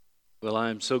Well,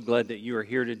 I'm so glad that you are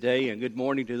here today, and good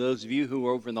morning to those of you who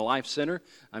are over in the Life Center.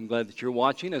 I'm glad that you're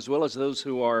watching, as well as those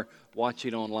who are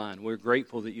watching online. We're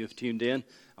grateful that you have tuned in.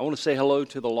 I want to say hello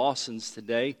to the Lawsons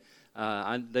today.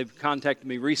 They've contacted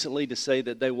me recently to say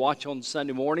that they watch on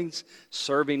Sunday mornings,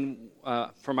 serving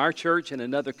from our church in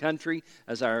another country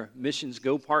as our Missions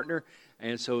Go partner.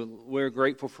 And so we're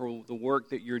grateful for the work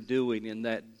that you're doing in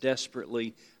that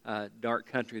desperately dark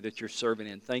country that you're serving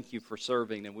in. Thank you for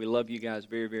serving, and we love you guys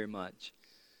very, very much.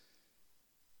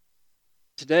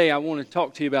 Today I want to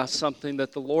talk to you about something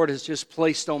that the Lord has just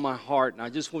placed on my heart, and I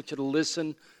just want you to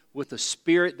listen with a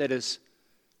spirit that is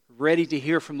ready to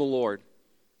hear from the Lord.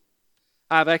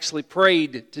 I've actually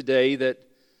prayed today that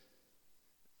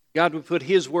God would put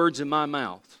His words in my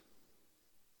mouth.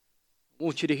 I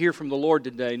want you to hear from the Lord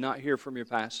today, not hear from your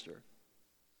pastor.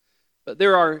 But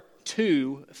there are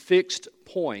two fixed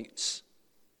points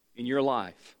in your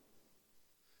life.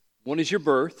 One is your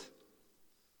birth,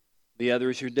 the other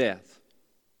is your death.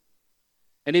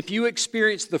 And if you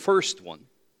experience the first one,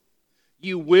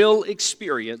 you will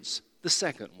experience the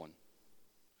second one.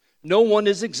 No one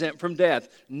is exempt from death.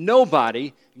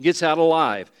 Nobody gets out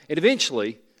alive. And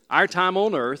eventually, our time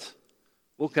on earth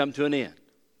will come to an end.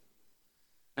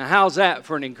 Now, how's that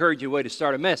for an encouraging way to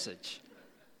start a message?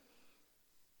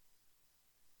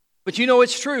 But you know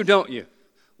it's true, don't you?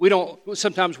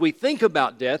 Sometimes we think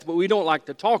about death, but we don't like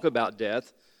to talk about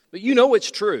death. But you know it's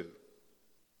true.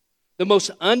 The most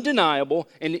undeniable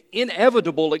and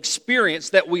inevitable experience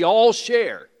that we all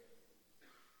share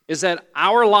is that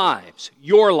our lives,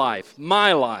 your life,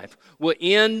 my life, will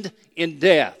end in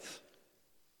death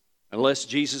unless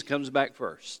Jesus comes back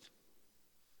first.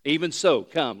 Even so,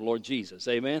 come, Lord Jesus.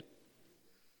 Amen?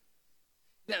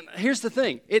 Now, here's the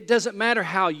thing. It doesn't matter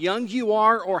how young you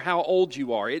are or how old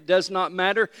you are. It does not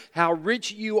matter how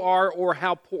rich you are or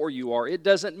how poor you are. It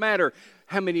doesn't matter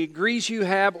how many degrees you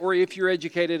have or if you're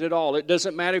educated at all. It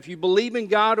doesn't matter if you believe in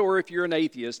God or if you're an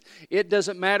atheist. It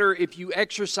doesn't matter if you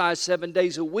exercise 7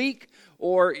 days a week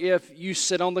or if you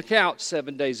sit on the couch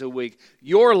 7 days a week.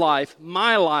 Your life,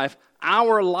 my life,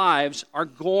 our lives are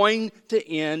going to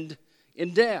end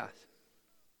in death.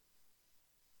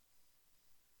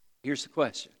 Here's the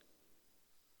question.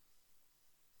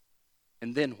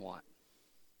 And then what?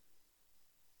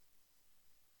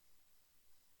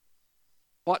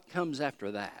 What comes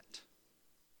after that?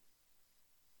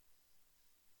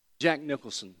 Jack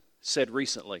Nicholson said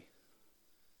recently,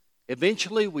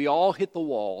 eventually we all hit the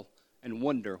wall and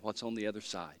wonder what's on the other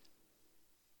side.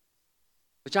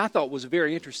 Which I thought was a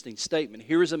very interesting statement.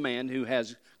 Here is a man who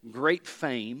has great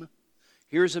fame.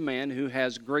 Here's a man who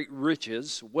has great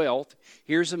riches, wealth.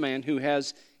 Here's a man who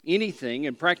has anything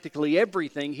and practically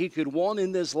everything he could want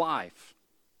in this life.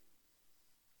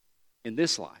 In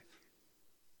this life.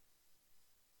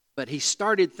 But he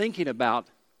started thinking about,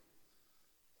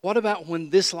 what about when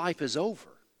this life is over?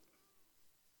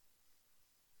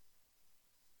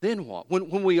 Then what?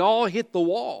 When we all hit the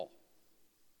wall,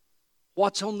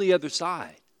 what's on the other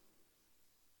side?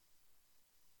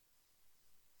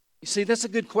 You see, that's a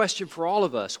good question for all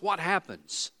of us. What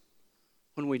happens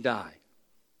when we die?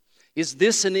 Is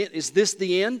this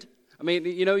the end? I mean,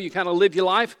 you know, you kind of live your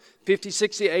life, 50,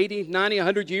 60, 80, 90,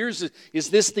 100 years.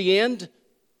 Is this the end?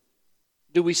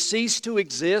 Do we cease to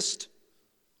exist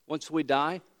once we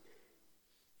die?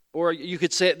 Or you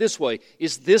could say it this way.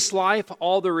 Is this life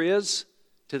all there is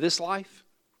to this life?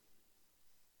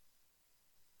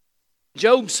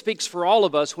 Job speaks for all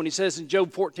of us when he says in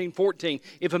Job 14:14,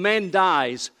 if a man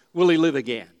dies, will he live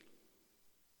again?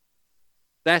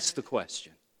 That's the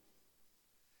question.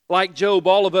 Like Job,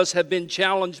 all of us have been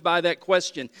challenged by that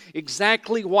question.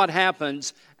 Exactly what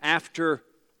happens after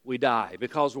we die,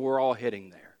 because we're all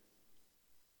heading there.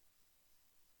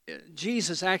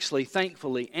 Jesus actually,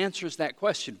 thankfully, answers that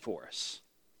question for us.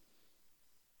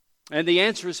 And the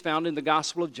answer is found in the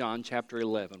Gospel of John, chapter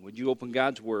 11. Would you open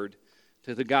God's Word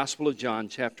to the Gospel of John,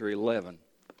 chapter 11?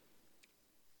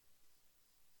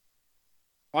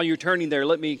 While you're turning there,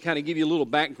 let me kind of give you a little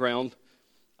background.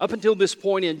 Up until this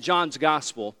point in John's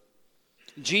Gospel,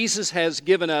 Jesus has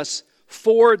given us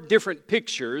 4 different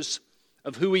pictures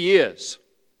of who He is.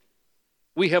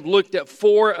 We have looked at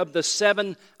 4 of the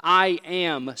 7 I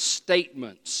am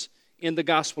statements in the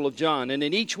Gospel of John. And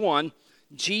in each one,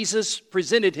 Jesus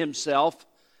presented Himself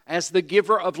as the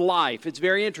giver of life. It's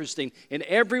very interesting. In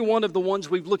every one of the ones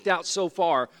we've looked at so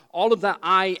far, all of the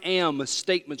I am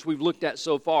statements we've looked at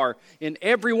so far, in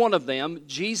every one of them,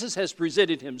 Jesus has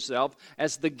presented Himself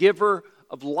as the giver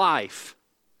of life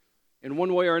in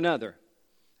one way or another.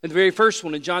 In the very first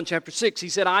one, in John chapter 6, He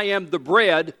said, I am the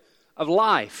bread of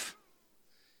life.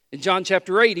 In John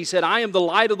chapter 8, he said, I am the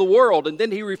light of the world. And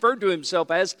then he referred to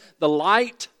himself as the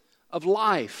light of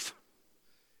life.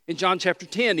 In John chapter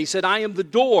 10, he said, I am the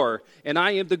door and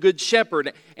I am the good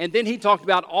shepherd. And then he talked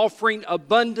about offering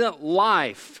abundant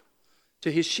life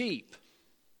to his sheep.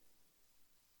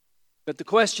 But the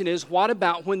question is, what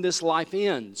about when this life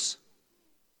ends?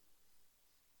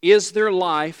 Is there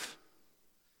life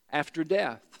after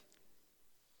death?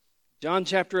 John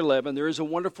chapter 11, there is a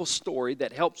wonderful story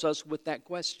that helps us with that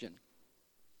question.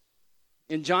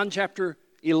 In John chapter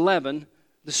 11,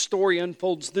 the story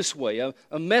unfolds this way.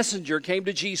 A messenger came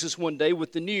to Jesus one day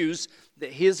with the news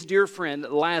that his dear friend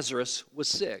Lazarus was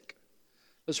sick.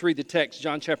 Let's read the text,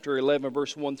 John chapter 11,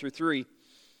 verse 1 through 3.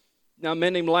 Now a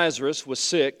man named Lazarus was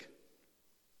sick.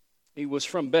 He was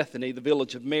from Bethany, the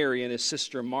village of Mary and his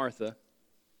sister Martha.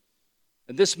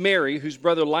 And this Mary, whose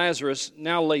brother Lazarus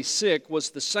now lay sick,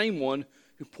 was the same one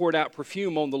who poured out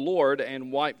perfume on the Lord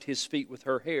and wiped his feet with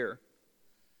her hair.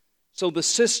 So the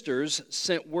sisters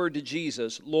sent word to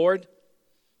Jesus, Lord,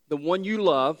 the one you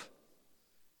love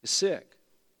is sick.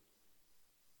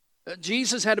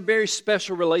 Jesus had a very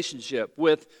special relationship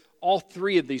with all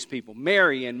three of these people,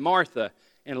 Mary and Martha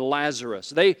and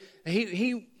Lazarus.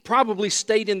 He probably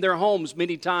stayed in their homes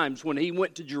many times when he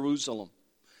went to Jerusalem.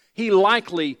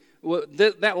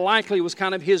 That likely was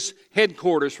kind of his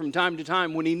headquarters from time to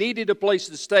time when he needed a place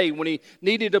to stay, when he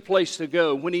needed a place to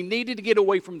go, when he needed to get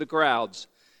away from the crowds.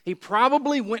 He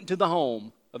probably went to the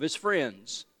home of his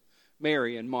friends,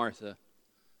 Mary and Martha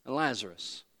and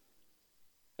Lazarus.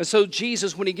 And so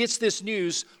Jesus, when he gets this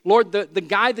news, Lord, the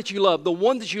guy that you love, the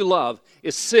one that you love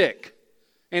is sick,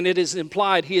 and it is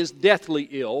implied he is deathly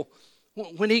ill.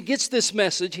 When he gets this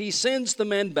message, he sends the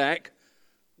man back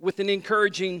with an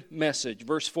encouraging message.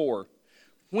 Verse 4,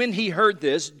 when he heard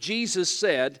this, Jesus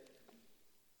said,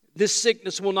 this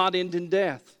sickness will not end in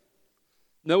death.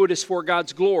 No, it is for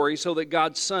God's glory, so that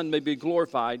God's Son may be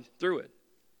glorified through it.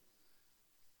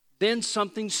 Then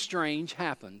something strange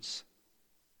happens.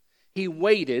 He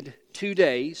waited 2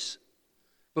 days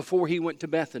before he went to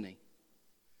Bethany.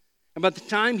 And by the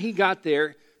time he got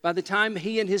there, by the time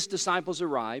he and his disciples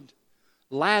arrived,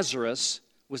 Lazarus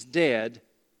was dead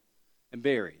and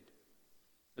buried.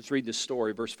 Let's read this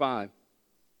story, verse 5.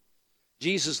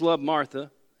 Jesus loved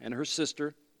Martha and her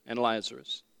sister and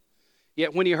Lazarus.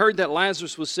 Yet when he heard that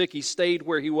Lazarus was sick, he stayed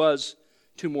where he was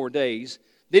 2 more days.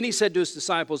 Then he said to his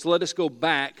disciples, let us go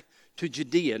back to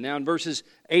Judea. Now in verses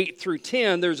 8 through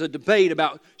 10, there's a debate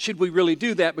about should we really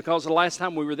do that, because the last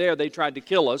time we were there, they tried to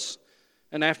kill us.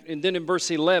 And then in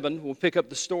verse 11, we'll pick up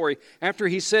the story. After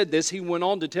he said this, he went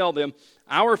on to tell them,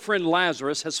 our friend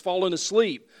Lazarus has fallen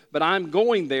asleep, but I'm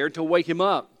going there to wake him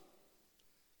up.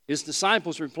 His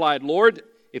disciples replied, Lord,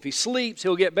 if he sleeps,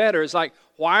 he'll get better. It's like,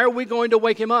 why are we going to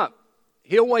wake him up?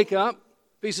 He'll wake up.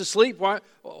 If he's asleep, why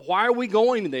are we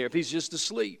going there if he's just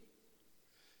asleep?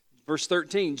 Verse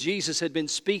 13, Jesus had been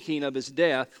speaking of his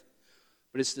death,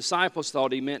 but his disciples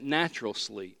thought he meant natural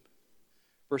sleep.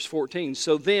 Verse 14,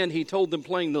 so then he told them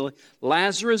plainly,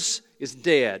 Lazarus is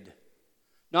dead.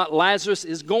 Not Lazarus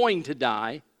is going to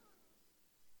die.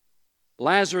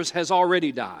 Lazarus has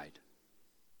already died.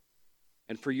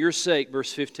 And for your sake,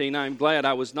 verse 15, I am glad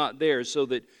I was not there so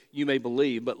that you may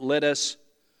believe, but let us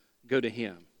go to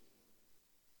him.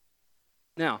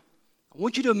 Now, I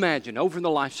want you to imagine, over in the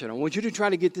Life Center, I want you to try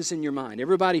to get this in your mind.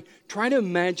 Everybody, try to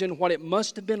imagine what it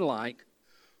must have been like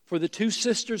for the 2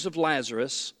 sisters of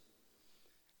Lazarus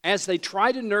as they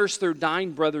try to nurse their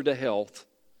dying brother to health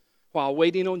while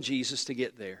waiting on Jesus to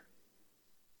get there.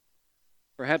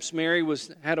 Perhaps Mary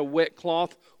had a wet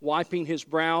cloth wiping his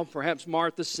brow. Perhaps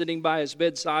Martha sitting by his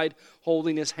bedside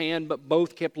holding his hand, but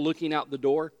both kept looking out the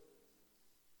door.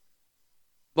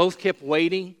 Both kept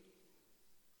waiting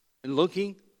and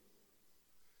looking,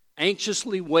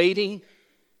 anxiously waiting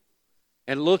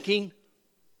and looking,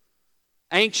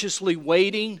 anxiously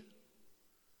waiting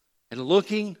and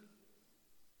looking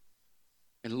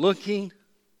and looking.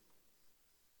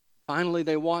 Finally,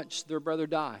 they watched their brother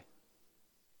die.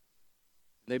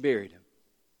 They buried him.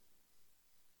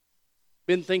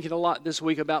 Been thinking a lot this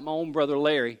week about my own brother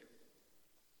Larry.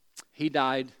 He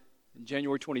died on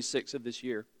January 26th of this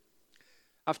year.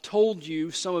 I've told you,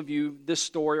 some of you, this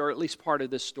story, or at least part of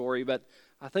this story, but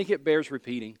I think it bears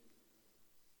repeating.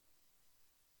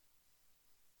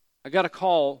 I got a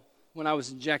call when I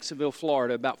was in Jacksonville,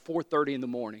 Florida, about 4:30 in the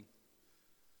morning.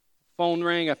 Phone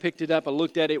rang, I picked it up, I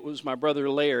looked at it, it was my brother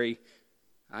Larry.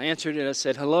 I answered it, I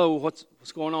said, hello, what's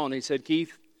going on? He said,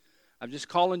 Keith, I'm just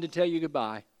calling to tell you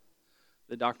goodbye.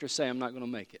 The doctors say I'm not going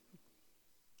to make it.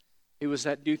 He was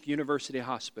at Duke University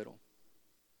Hospital.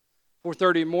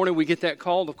 4:30 in the morning, we get that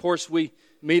call. Of course, we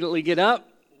immediately get up,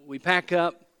 we pack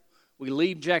up, we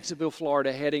leave Jacksonville,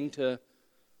 Florida, heading to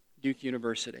Duke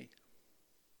University.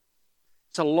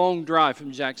 It's a long drive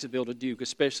from Jacksonville to Duke,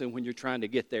 especially when you're trying to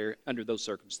get there under those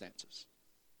circumstances.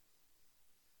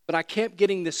 But I kept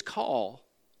getting this call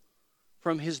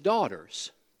from his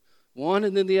daughters. One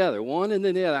and then the other, one and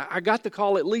then the other. I got the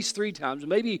call at least 3 times,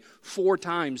 maybe 4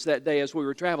 times that day as we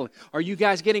were traveling. Are you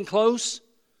guys getting close?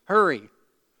 Hurry.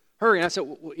 Hurry. And I said,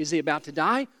 is he about to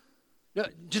die? No,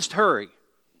 just hurry.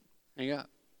 Hang up.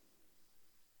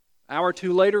 An hour or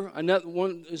 2 later, another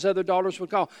one of his other daughters would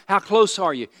call. How close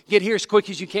are you? Get here as quick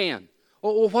as you can.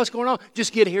 Well, what's going on?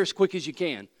 Just get here as quick as you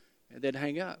can. And then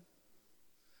hang up.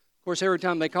 Of course, every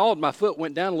time they called, my foot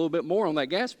went down a little bit more on that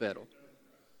gas pedal.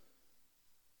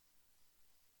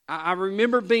 I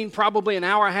remember being probably an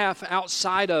hour and a half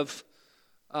outside of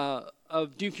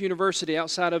Duke University,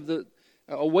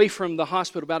 away from the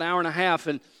hospital, about an hour and a half,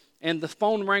 and the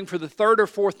phone rang for the 3rd or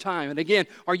 4th time. And again,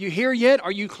 are you here yet?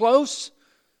 Are you close?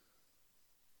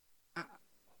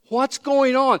 What's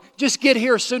going on? Just get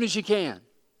here as soon as you can.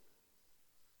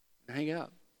 Hang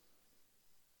up.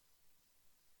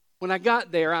 When I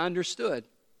got there, I understood.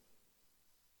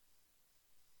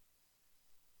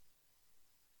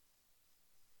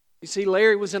 You see,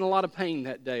 Larry was in a lot of pain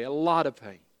that day, a lot of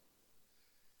pain.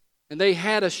 And they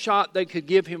had a shot they could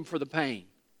give him for the pain.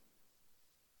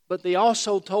 But they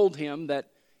also told him that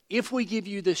if we give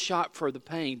you this shot for the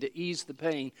pain, to ease the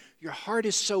pain, your heart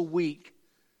is so weak,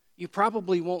 you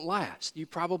probably won't last. You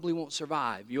probably won't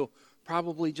survive. You'll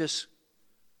probably just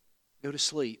go to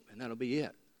sleep, and that'll be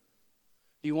it.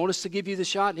 Do you want us to give you the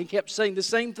shot? And he kept saying the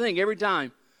same thing every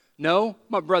time. No,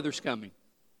 my brother's coming.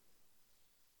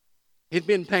 He'd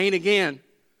been in pain again.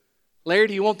 Larry,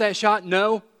 do you want that shot?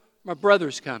 No, my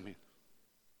brother's coming.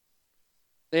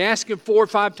 They asked him 4 or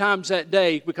 5 times that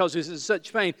day because he was in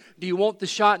such pain. Do you want the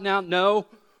shot now? No,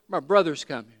 my brother's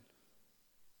coming.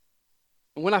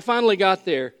 And when I finally got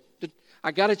there,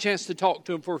 I got a chance to talk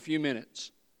to him for a few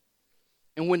minutes.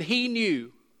 And when he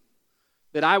knew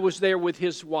that I was there with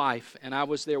his wife and I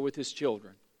was there with his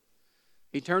children,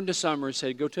 he turned to Summer and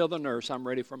said, go tell the nurse I'm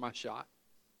ready for my shot.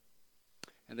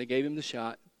 And they gave him the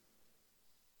shot.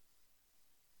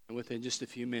 And within just a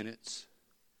few minutes,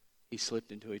 he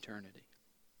slipped into eternity.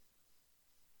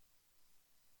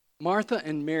 Martha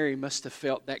and Mary must have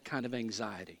felt that kind of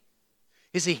anxiety.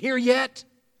 Is he here yet?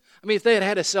 I mean, if they had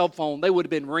had a cell phone, they would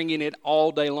have been ringing it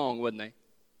all day long, wouldn't they?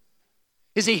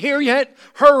 Is he here yet?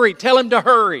 Hurry, tell him to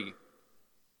hurry.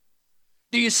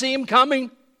 Do you see him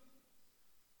coming?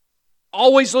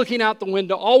 Always looking out the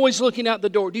window, always looking out the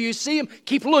door. Do you see him?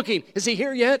 Keep looking. Is he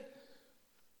here yet?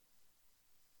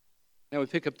 Now we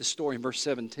pick up the story in verse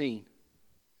 17.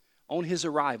 On his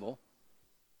arrival,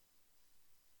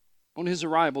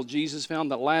 Jesus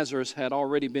found that Lazarus had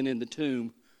already been in the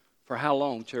tomb for how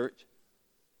long, church?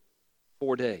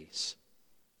 4 days.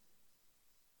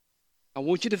 I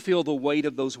want you to feel the weight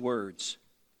of those words.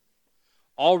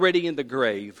 Already in the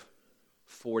grave,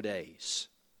 4 days.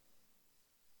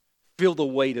 Feel the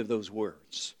weight of those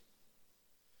words.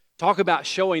 Talk about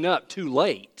showing up too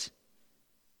late.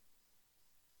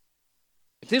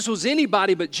 If this was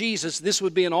anybody but Jesus, this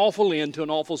would be an awful end to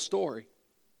an awful story.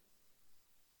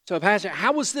 So, Pastor,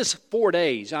 how was this 4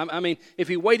 days? I mean, if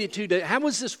he waited 2 days, how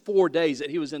was this 4 days that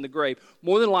he was in the grave?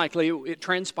 More than likely, it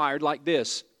transpired like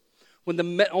this. On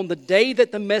the day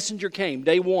that the messenger came,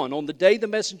 day 1, on the day the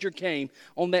messenger came,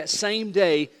 on that same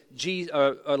day,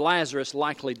 Lazarus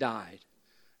likely died.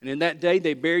 And in that day,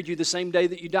 they buried you the same day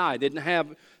that you died. They didn't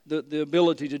have the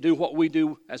ability to do what we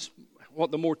do, as what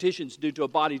the morticians do to a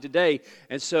body today.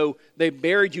 And so they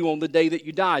buried you on the day that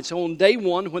you died. So on day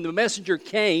 1, when the messenger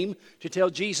came to tell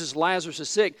Jesus Lazarus is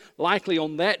sick, likely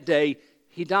on that day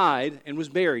he died and was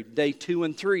buried. Day 2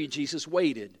 and 3, Jesus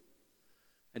waited.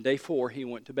 And day 4, he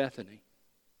went to Bethany.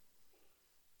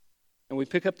 And we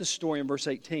pick up the story in verse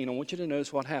 18. I want you to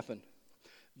notice what happened.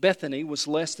 Bethany was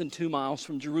less than 2 miles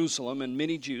from Jerusalem, and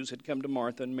many Jews had come to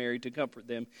Martha and Mary to comfort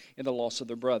them in the loss of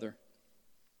their brother.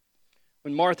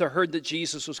 When Martha heard that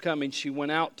Jesus was coming, she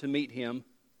went out to meet him,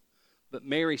 but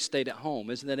Mary stayed at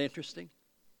home. Isn't that interesting?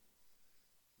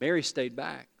 Mary stayed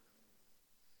back.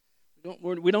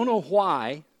 We don't know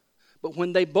why, but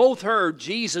when they both heard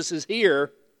Jesus is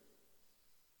here,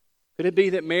 could it be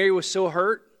that Mary was so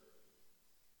hurt,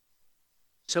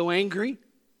 so angry,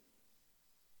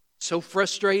 so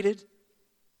frustrated?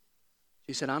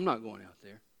 She said, I'm not going out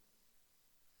there.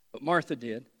 But Martha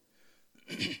did.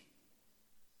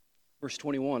 Verse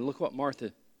 21, look what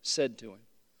Martha said to him.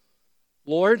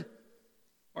 Lord,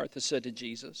 Martha said to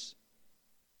Jesus,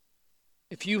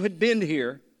 if you had been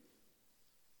here,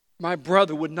 my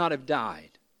brother would not have died.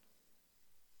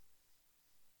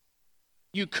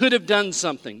 You could have done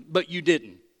something, but you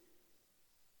didn't.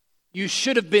 You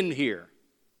should have been here,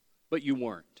 but you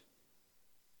weren't.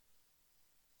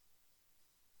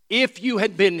 If you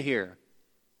had been here,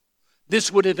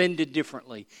 this would have ended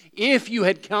differently. If you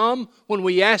had come when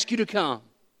we asked you to come,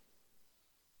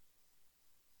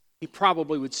 he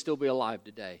probably would still be alive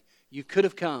today. You could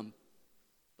have come,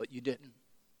 but you didn't.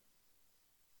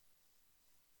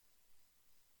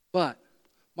 But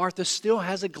Martha still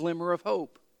has a glimmer of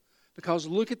hope, because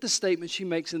look at the statement she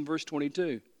makes in verse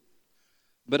 22.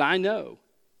 But I know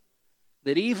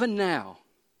that even now,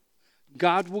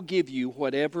 God will give you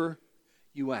whatever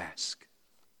you ask.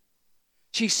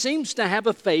 She seems to have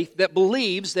a faith that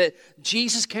believes that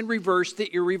Jesus can reverse the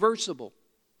irreversible.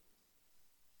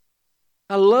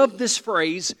 I love this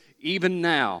phrase, even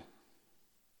now.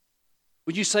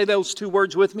 Would you say those two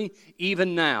words with me?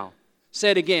 Even now.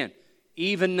 Say it again.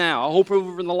 Even now. I hope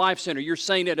over in the Life Center you're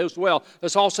saying it as well.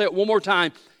 Let's all say it one more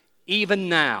time. Even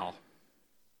now.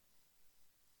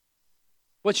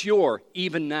 What's your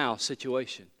even now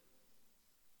situation?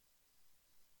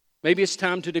 Maybe it's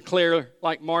time to declare,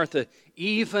 like Martha,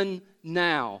 even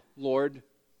now, Lord,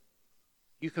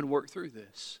 you can work through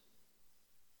this.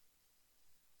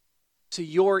 See,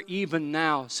 your even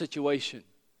now situation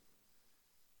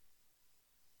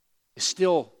is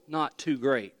still not too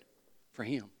great for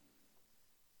Him.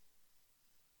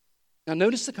 Now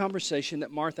notice the conversation that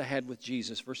Martha had with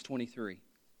Jesus, verse 23.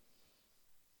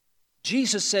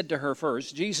 Jesus said to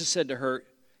her,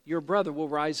 your brother will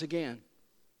rise again.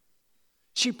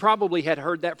 She probably had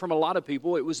heard that from a lot of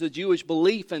people. It was the Jewish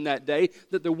belief in that day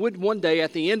that there would one day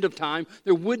at the end of time,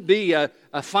 there would be a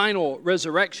final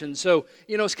resurrection. So,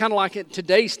 it's kind of like at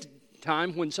today's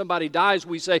time when somebody dies,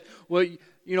 we say, well,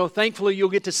 thankfully you'll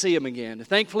get to see him again.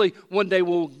 Thankfully one day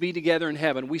we'll be together in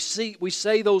heaven. We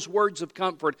say those words of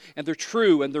comfort, and they're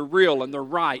true and they're real and they're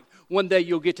right. One day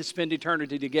you'll get to spend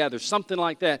eternity together. Something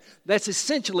like that. That's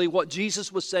essentially what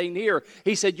Jesus was saying here.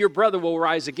 He said, your brother will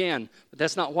rise again. But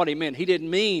that's not what he meant. He didn't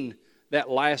mean that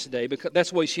last day, because that's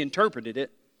the way she interpreted it.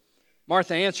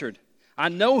 Martha answered, I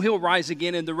know he'll rise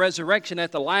again in the resurrection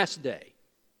at the last day.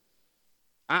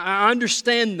 I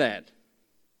understand that.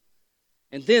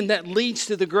 And then that leads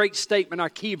to the great statement, our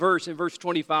key verse in verse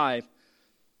 25.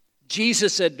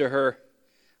 Jesus said to her,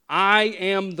 I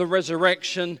am the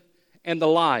resurrection and the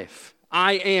life.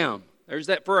 I am. There's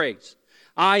that phrase.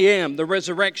 I am the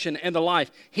resurrection and the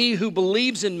life. He who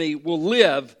believes in me will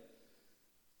live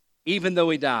even though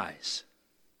he dies.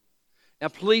 Now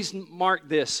please mark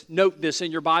this, note this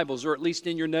in your Bibles, or at least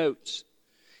in your notes.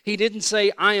 He didn't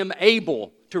say, I am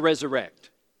able to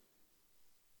resurrect.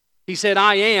 He said,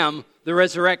 I am the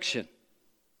resurrection.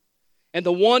 And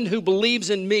the one who believes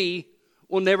in me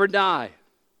will never die.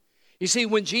 You see,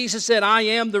 when Jesus said, I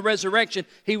am the resurrection,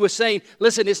 he was saying,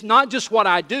 listen, it's not just what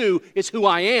I do, it's who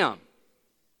I am.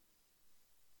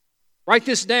 Write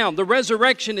this down. The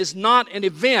resurrection is not an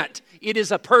event, it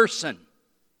is a person.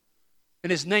 And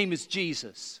his name is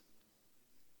Jesus.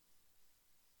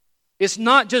 It's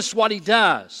not just what he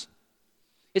does,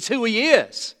 it's who he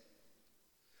is.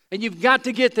 And you've got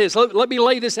to get this. Let me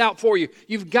lay this out for you.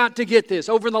 You've got to get this.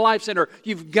 Over in the Life Center,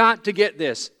 you've got to get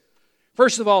this.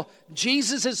 First of all,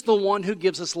 Jesus is the one who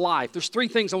gives us life. There's three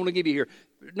things I want to give you here.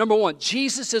 Number one,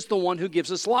 Jesus is the one who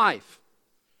gives us life.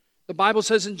 The Bible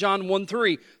says in John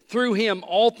 1:3, through him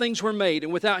all things were made,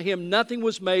 and without him nothing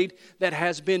was made that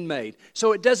has been made.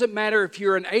 So it doesn't matter if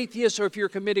you're an atheist or if you're a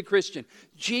committed Christian.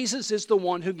 Jesus is the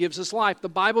one who gives us life. The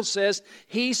Bible says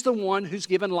he's the one who's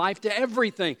given life to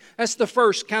everything. That's the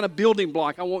first kind of building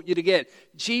block I want you to get.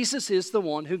 Jesus is the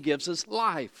one who gives us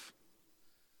life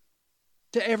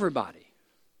to everybody.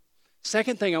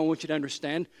 Second thing I want you to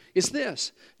understand is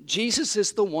this. Jesus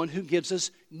is the one who gives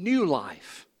us new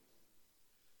life.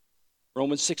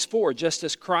 Romans 6:4, just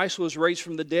as Christ was raised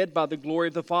from the dead by the glory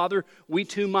of the Father, we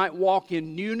too might walk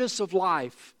in newness of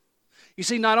life. You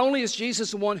see, not only is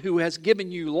Jesus the one who has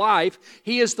given you life,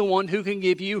 he is the one who can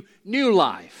give you new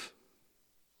life.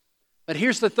 But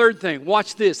here's the third thing.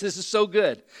 Watch this. This is so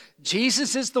good.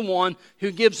 Jesus is the one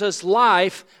who gives us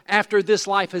life after this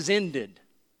life has ended.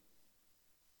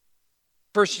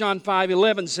 1 John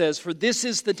 5:11 says, for this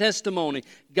is the testimony.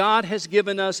 God has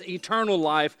given us eternal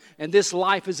life, and this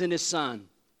life is in his Son.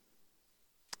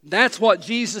 That's what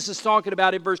Jesus is talking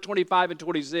about in verse 25 and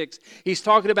 26. He's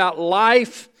talking about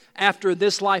life after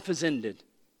this life has ended.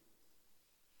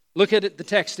 Look at the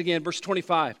text again, verse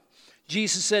 25.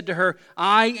 Jesus said to her,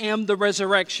 I am the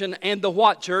resurrection and the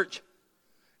what, church?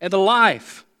 And the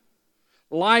life.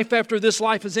 Life after this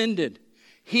life has ended.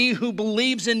 He who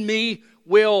believes in me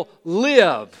will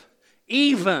live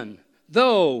even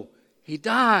though he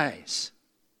dies.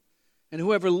 and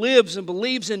whoever lives and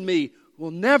believes in me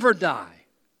will never die.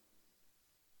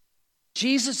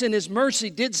 Jesus in His mercy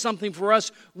did something for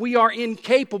us we are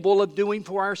incapable of doing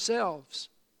for ourselves.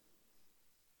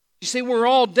 You see, we're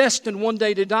all destined one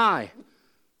day to die.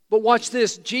 But watch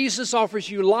this, Jesus offers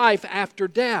you life after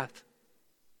death.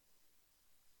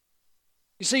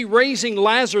 You see, raising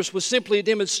Lazarus was simply a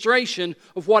demonstration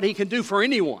of what He can do for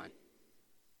anyone.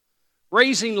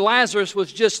 Raising Lazarus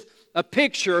was just a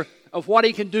picture of what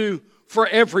He can do for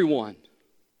everyone.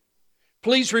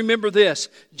 Please remember this,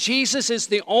 Jesus is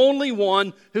the only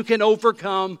one who can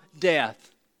overcome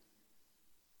death.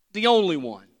 The only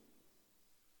one.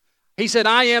 He said,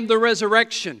 I am the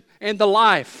resurrection and the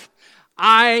life.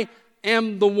 I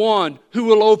am the one who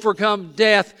will overcome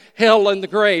death, hell, and the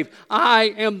grave.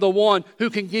 I am the one who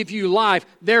can give you life.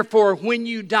 Therefore, when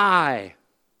you die,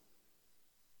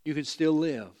 you can still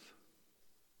live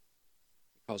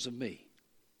because of me.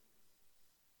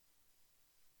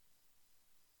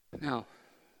 Now,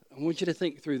 I want you to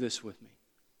think through this with me.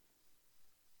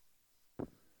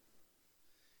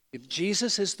 If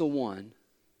Jesus is the one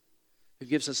who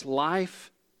gives us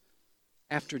life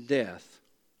after death,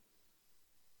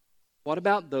 what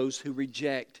about those who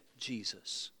reject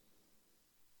Jesus?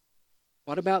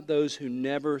 What about those who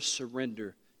never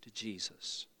surrender to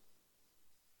Jesus?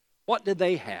 What do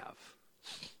they have?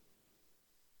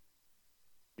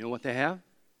 You know what they have?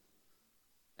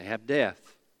 They have death.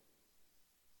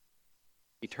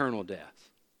 Eternal death.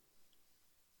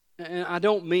 And I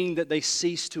don't mean that they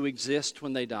cease to exist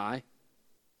when they die.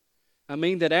 I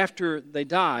mean that after they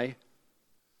die,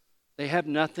 they have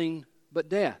nothing but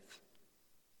death.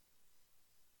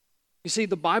 You see,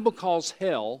 the Bible calls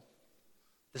hell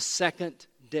the second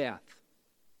death.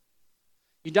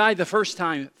 You die the first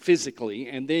time physically,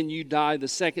 and then you die the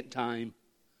second time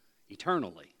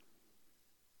eternally.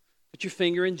 Put your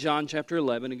finger in John chapter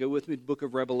 11 and go with me to the book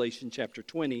of Revelation chapter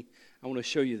 20. I want to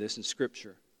show you this in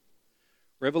Scripture.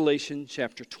 Revelation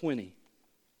chapter 20.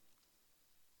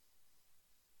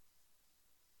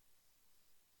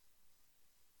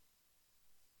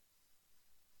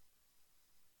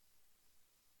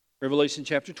 Revelation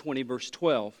chapter 20, verse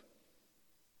 12.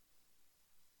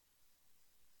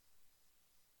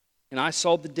 And I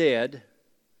saw the dead,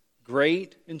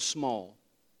 great and small,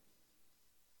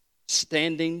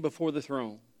 standing before the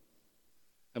throne.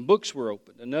 And books were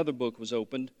opened. Another book was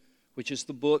opened, which is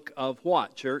the book of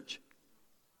what, church?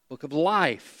 Book of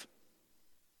life.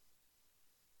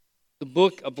 The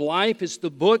book of life is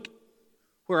the book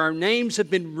where our names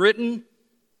have been written,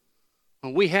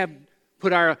 and we have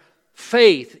put our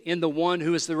faith in the one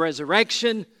who is the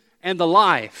resurrection and the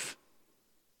life.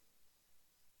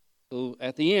 So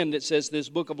at the end it says this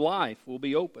book of life will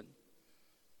be opened.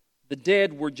 The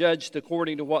dead were judged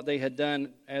according to what they had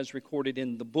done as recorded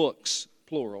in the books,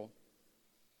 plural.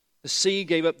 The sea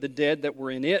gave up the dead that were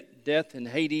in it. Death and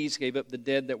Hades gave up the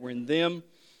dead that were in them.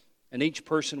 And each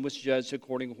person was judged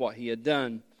according to what he had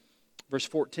done. Verse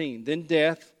 14, then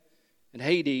death and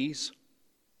Hades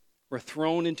were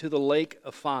thrown into the lake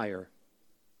of fire.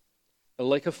 The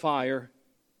lake of fire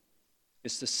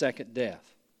is the second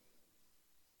death.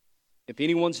 If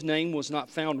anyone's name was not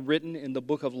found written in the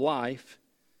book of life,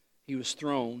 he was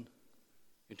thrown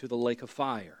into the lake of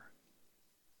fire.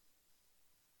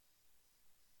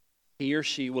 He or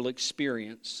she will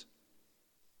experience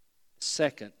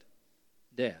second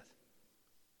death.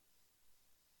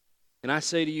 And I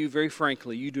say to you very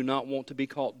frankly, you do not want to be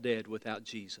caught dead without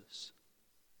Jesus.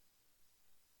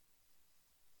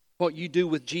 What you do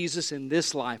with Jesus in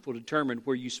this life will determine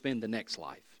where you spend the next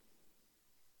life.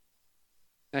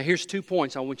 Now here's 2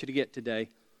 points I want you to get today.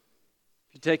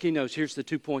 If you're taking notes, here's the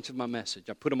 2 points of my message.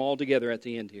 I put them all together at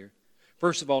the end here.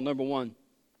 First of all, number one,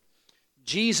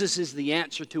 Jesus is the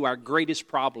answer to our greatest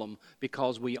problem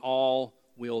because we all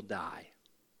will die.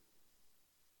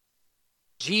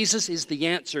 Jesus is the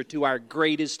answer to our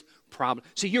greatest problem.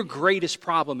 See, your greatest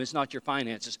problem is not your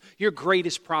finances. Your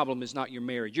greatest problem is not your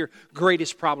marriage. Your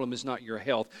greatest problem is not your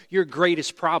health. Your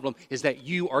greatest problem is that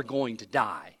you are going to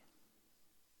die.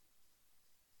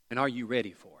 And are you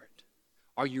ready for it?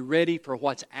 Are you ready for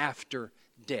what's after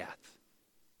death?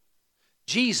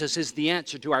 Jesus is the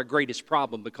answer to our greatest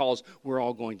problem because we're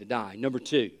all going to die. Number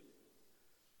two,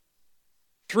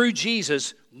 through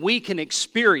Jesus, we can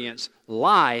experience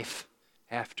life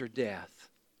after death.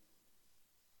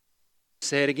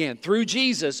 Say it again. Through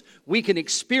Jesus, we can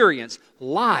experience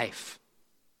life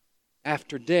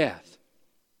after death.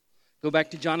 Go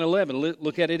back to John 11.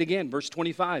 Look at it again. Verse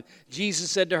 25. Jesus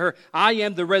said to her, I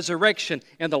am the resurrection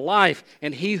and the life,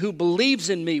 and he who believes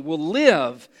in me will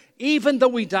live even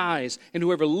though he dies. And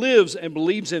whoever lives and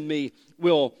believes in me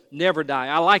will never die.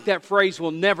 I like that phrase,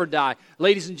 will never die.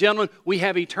 Ladies and gentlemen, we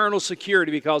have eternal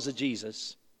security because of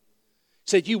Jesus.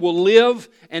 He said, you will live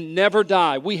and never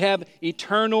die. We have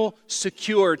eternal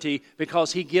security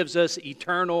because He gives us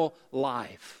eternal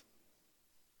life.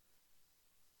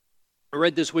 I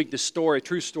read this week the story, a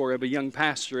true story of a young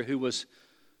pastor who was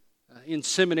in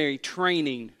seminary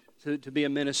training to be a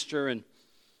minister, and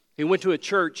he went to a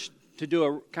church to do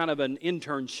a kind of an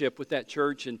internship with that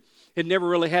church, and had never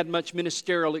really had much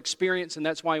ministerial experience, and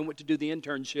that's why he went to do the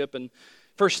internship. And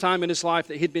first time in his life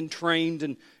that he'd been trained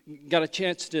and got a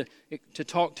chance to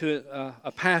talk to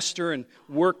a pastor and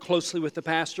work closely with the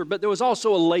pastor. But there was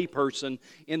also a lay person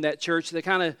in that church that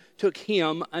kind of took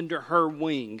him under her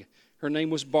wing. Her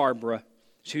name was Barbara.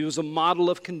 She was a model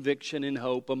of conviction and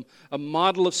hope, a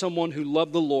model of someone who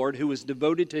loved the Lord, who was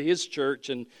devoted to His church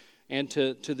and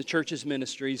to the church's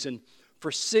ministries. And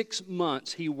for 6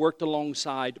 months, he worked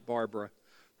alongside Barbara.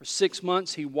 For 6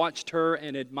 months, he watched her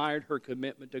and admired her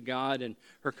commitment to God and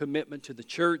her commitment to the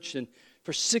church. And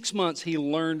for 6 months, he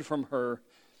learned from her.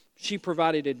 She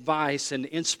provided advice and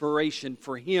inspiration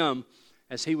for him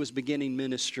as he was beginning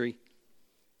ministry.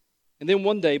 And then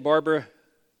one day, Barbara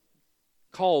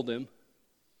called him.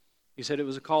 He said it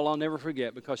was a call I'll never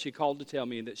forget because she called to tell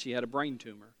me that she had a brain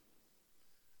tumor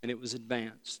and it was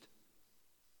advanced.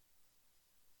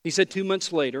 He said 2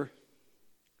 months later,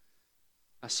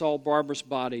 I saw Barbara's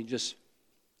body just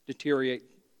deteriorate.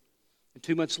 And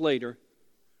 2 months later,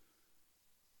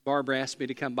 Barbara asked me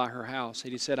to come by her house.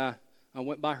 And he said, I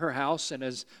went by her house, and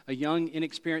as a young,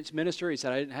 inexperienced minister, he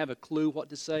said, I didn't have a clue what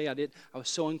to say. I was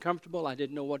so uncomfortable, I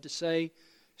didn't know what to say.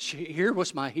 Here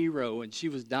was my hero, and she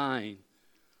was dying.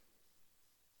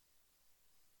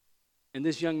 And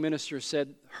this young minister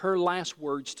said, her last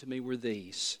words to me were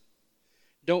these: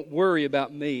 don't worry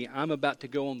about me. I'm about to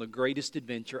go on the greatest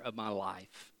adventure of my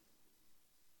life.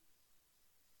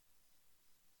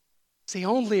 See,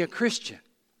 only a Christian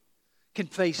can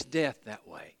face death that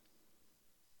way.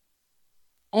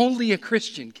 Only a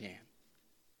Christian can.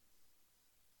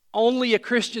 Only a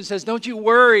Christian says, don't you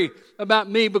worry about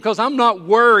me because I'm not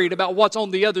worried about what's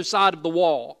on the other side of the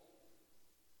wall.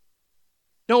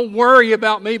 Don't worry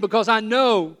about me because I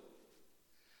know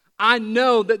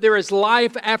that there is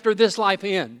life after this life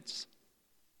ends.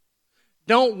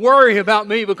 Don't worry about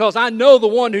me because I know the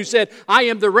one who said, I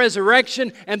am the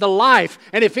resurrection and the life.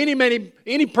 And if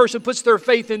any person puts their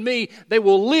faith in me, they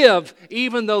will live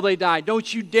even though they die.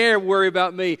 Don't you dare worry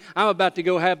about me. I'm about to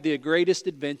go have the greatest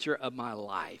adventure of my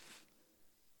life.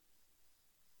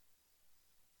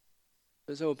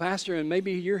 So, Pastor, and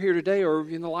maybe you're here today or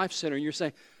in the Life Center and you're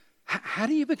saying, how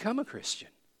do you become a Christian?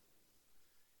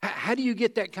 How do you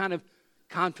get that kind of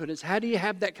confidence? How do you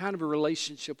have that kind of a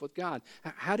relationship with God?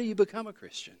 How do you become a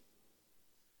Christian?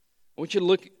 I want you to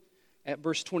look at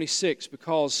verse 26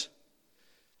 because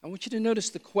I want you to notice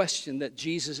the question that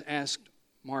Jesus asked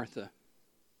Martha.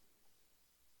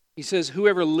 He says,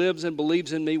 whoever lives and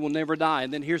believes in me will never die.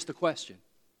 And then here's the question.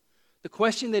 The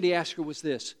question that he asked her was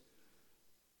this: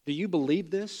 do you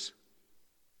believe this?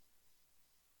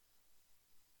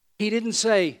 He didn't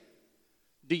say,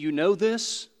 do you know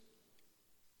this?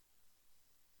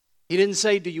 He didn't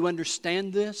say, do you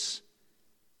understand this?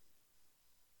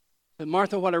 But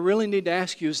Martha, what I really need to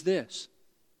ask you is this: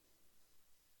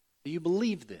 do you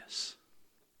believe this?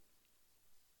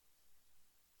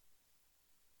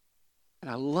 And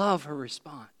I love her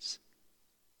response.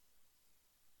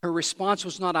 Her response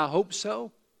was not, I hope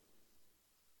so.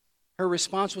 Her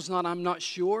response was not, I'm not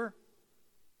sure.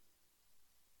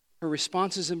 Her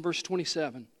response is in verse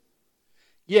 27.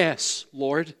 Yes,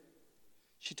 Lord,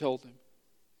 she told him.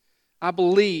 I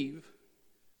believe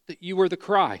that you are the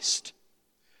Christ,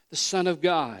 the Son of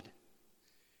God,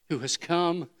 who has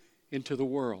come into the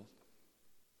world.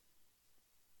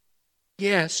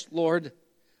 Yes, Lord,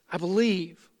 I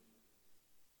believe.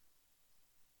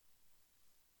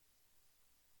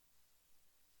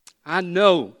 I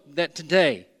know that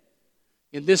today,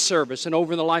 in this service and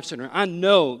over in the Life Center, I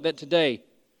know that today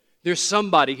there's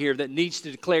somebody here that needs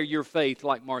to declare your faith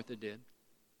like Martha did.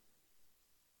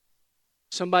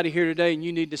 Somebody here today, and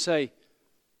you need to say,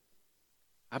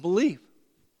 I believe.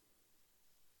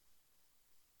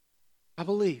 I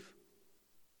believe.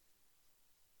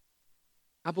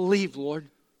 I believe, Lord,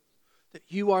 that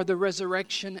you are the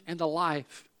resurrection and the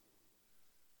life.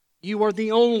 You are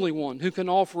the only one who can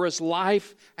offer us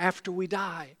life after we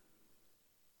die.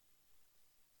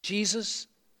 Jesus,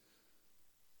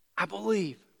 I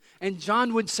believe. And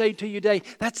John would say to you today,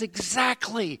 that's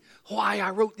exactly why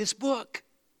I wrote this book.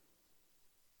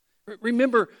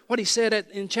 Remember what he said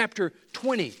in chapter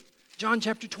 20. John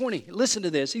chapter 20. Listen to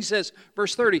this. He says,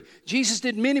 verse 30, Jesus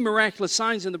did many miraculous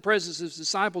signs in the presence of his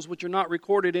disciples, which are not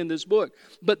recorded in this book.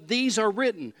 But these are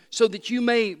written so that you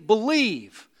may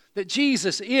believe that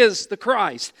Jesus is the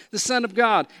Christ, the Son of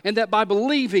God, and that by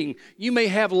believing you may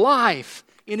have life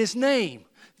in his name.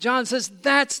 John says,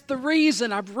 that's the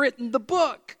reason I've written the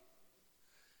book.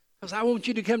 Because I want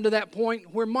you to come to that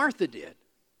point where Martha did.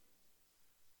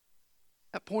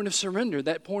 That point of surrender,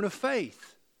 that point of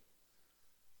faith.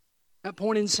 That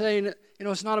point in saying,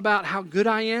 it's not about how good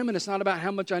I am, and it's not about how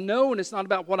much I know, and it's not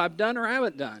about what I've done or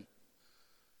haven't done.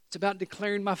 It's about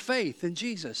declaring my faith in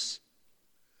Jesus.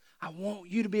 I want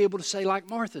you to be able to say like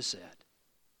Martha said,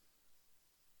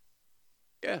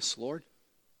 yes, Lord,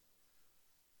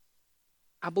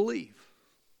 I believe.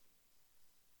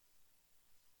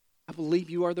 I believe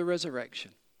you are the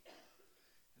resurrection,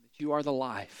 and that you are the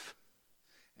life,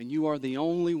 and you are the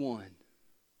only one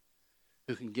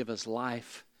who can give us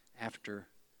life after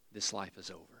this life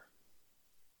is over.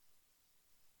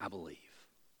 I believe.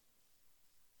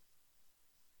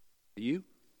 Do you?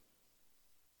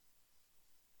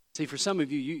 See, for some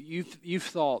of you, you've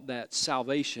thought that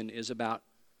salvation is about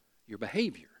your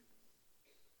behavior.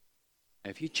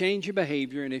 If you change your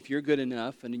behavior, and if you're good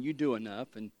enough, and you do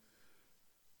enough, and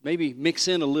maybe mix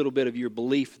in a little bit of your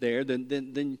belief there,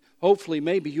 then hopefully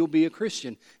maybe you'll be a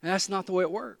Christian. And that's not the way it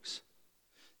works.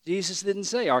 Jesus didn't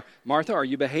say, Martha, are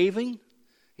you behaving?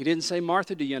 He didn't say,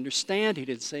 Martha, do you understand? He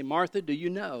didn't say, Martha, do you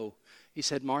know? He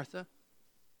said, Martha,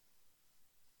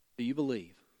 do you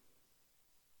believe?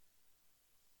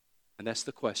 And that's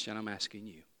the question I'm asking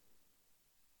you.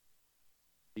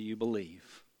 Do you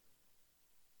believe?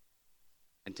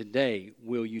 And today,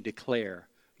 will you declare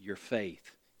your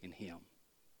faith in him?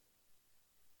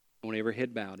 I want every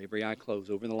head bowed, every eye closed,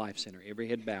 over in the Life Center, every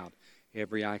head bowed,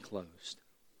 every eye closed.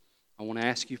 I want to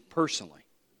ask you personally,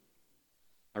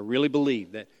 I really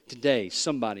believe that today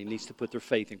somebody needs to put their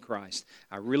faith in Christ.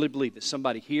 I really believe that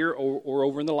somebody here or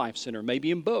over in the Life Center, maybe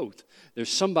in both,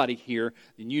 there's somebody here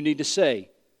and you need to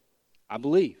say, I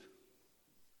believe.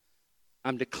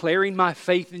 I'm declaring my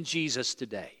faith in Jesus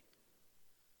today.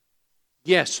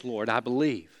 Yes, Lord, I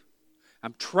believe.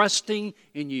 I'm trusting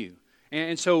in you.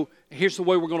 And so here's the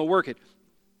way we're going to work it.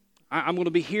 I'm going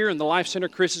to be here in the Life Center.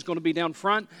 Chris is going to be down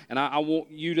front. And I want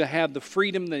you to have the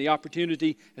freedom and the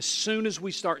opportunity as soon as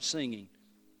we start singing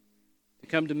to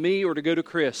come to me or to go to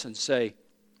Chris and say,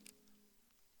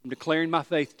 I'm declaring my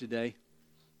faith today.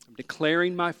 I'm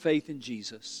declaring my faith in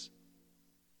Jesus.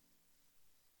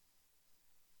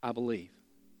 I believe.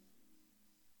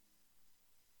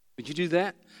 Would you do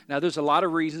that? Now, there's a lot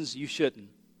of reasons you shouldn't.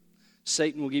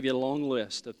 Satan will give you a long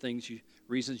list of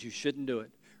reasons you shouldn't do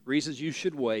it, reasons you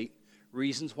should wait,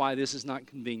 reasons why this is not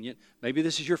convenient. Maybe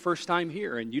this is your first time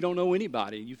here and you don't know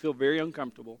anybody and you feel very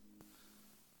uncomfortable.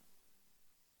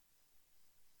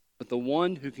 But the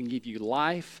one who can give you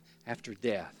life after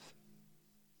death,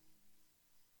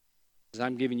 says,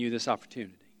 I'm giving you this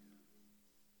opportunity.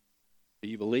 Do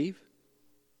you believe?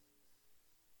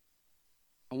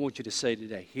 I want you to say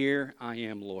today, here I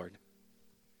am, Lord.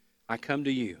 I come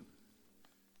to you,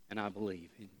 and I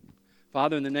believe.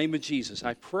 Father, in the name of Jesus,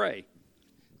 I pray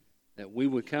that we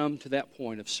would come to that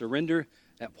point of surrender,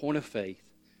 that point of faith,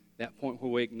 that point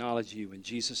where we acknowledge you. In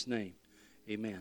Jesus' name, amen.